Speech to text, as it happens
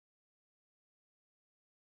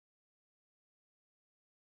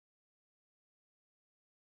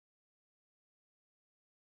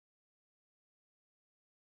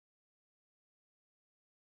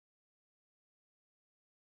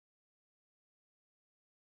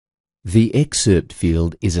The excerpt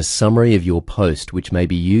field is a summary of your post which may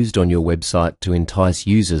be used on your website to entice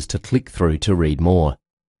users to click through to read more.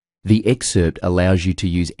 The excerpt allows you to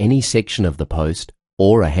use any section of the post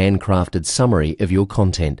or a handcrafted summary of your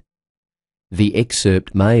content. The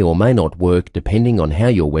excerpt may or may not work depending on how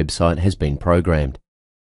your website has been programmed.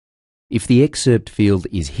 If the excerpt field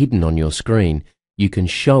is hidden on your screen, you can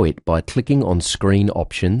show it by clicking on Screen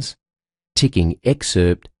Options, ticking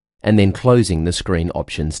Excerpt, and then closing the Screen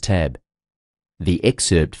Options tab. The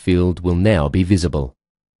excerpt field will now be visible.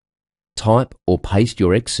 Type or paste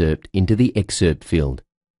your excerpt into the excerpt field.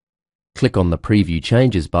 Click on the Preview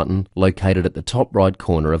Changes button located at the top right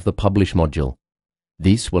corner of the Publish module.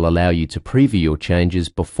 This will allow you to preview your changes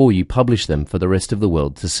before you publish them for the rest of the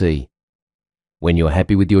world to see. When you're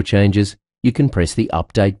happy with your changes, you can press the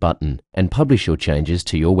Update button and publish your changes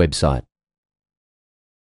to your website.